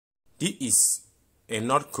This is a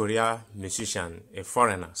North Korea musician, a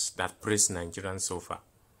foreigner that praised Nigerians so far.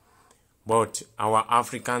 But our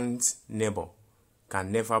African neighbor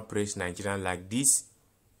can never praise Nigerian like this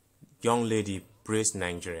young lady praised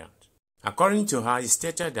Nigerians. According to her, it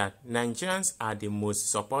stated that Nigerians are the most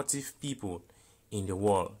supportive people in the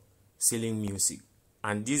world selling music.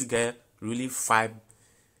 And this girl really vibed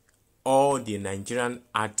all the Nigerian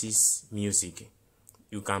artists' music.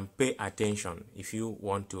 You can pay attention if you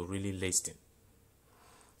want to really listen.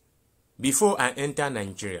 Before I enter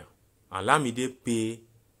Nigeria, allow me to pay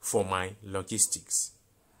for my logistics.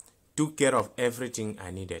 Took care of everything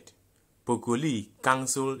I needed. Pokoli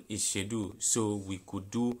canceled his schedule so we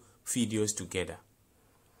could do videos together.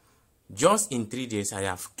 Just in 3 days, I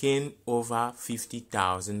have gained over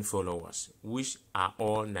 50,000 followers, which are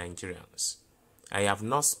all Nigerians. I have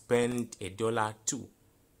not spent $1 too.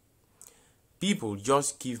 People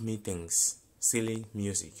just give me things, selling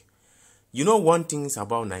music. You know one thing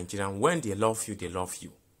about Nigerians, when they love you, they love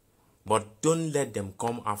you. But don't let them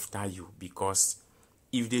come after you, because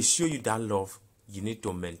if they show you that love, you need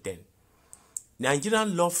to maintain.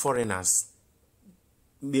 Nigerians love foreigners.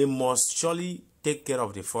 They must surely take care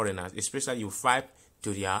of the foreigners, especially you vibe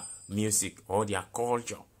to their music or their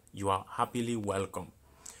culture. You are happily welcome.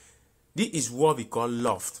 This is what we call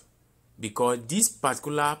love, because this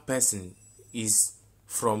particular person is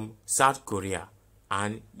from South Korea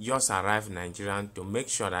and just arrived in Nigeria to make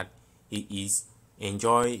sure that he is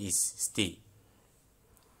enjoy his stay.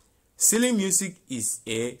 Selling Music is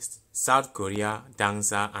a South Korea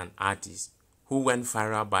dancer and artist who went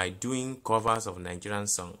viral by doing covers of Nigerian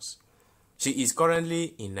songs. She is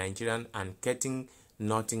currently in Nigeria and getting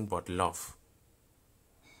nothing but love.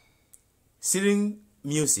 Selling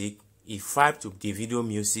Music is vibe to the video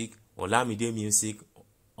music, Olamide music,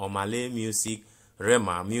 Omale music,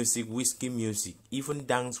 Rema music, Whiskey music, even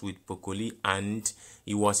dance with Pokoli, and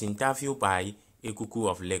he was interviewed by Ekuku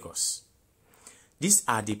of Lagos. These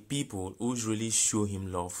are the people who really show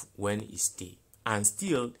him love when he stay, and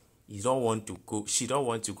still he don't want to go. She don't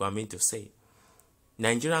want to go. I mean to say,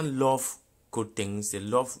 Nigerian love good things. They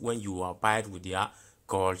love when you abide with their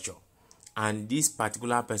culture. And this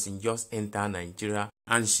particular person just entered Nigeria,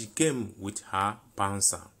 and she came with her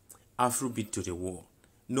bouncer, Afrobeat to the world.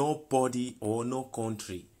 Nobody or no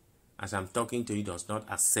country, as I'm talking to you, does not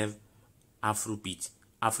accept Afrobeat,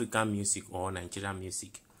 African music or Nigerian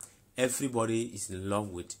music. Everybody is in love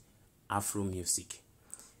with Afro music.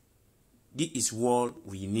 This is what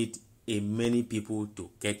we need many people to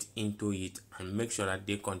get into it and make sure that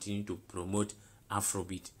they continue to promote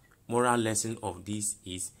Afrobeat. Moral lesson of this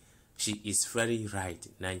is, she is very right.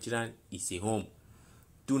 Nigeria is a home.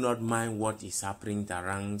 Do not mind what is happening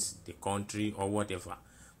around the country or whatever.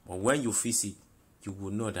 But when you visit, you will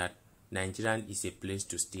know that Nigeria is a place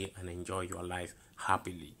to stay and enjoy your life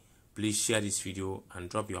happily. Please share this video and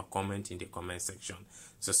drop your comment in the comment section.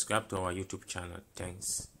 Subscribe to our YouTube channel.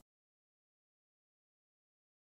 Thanks.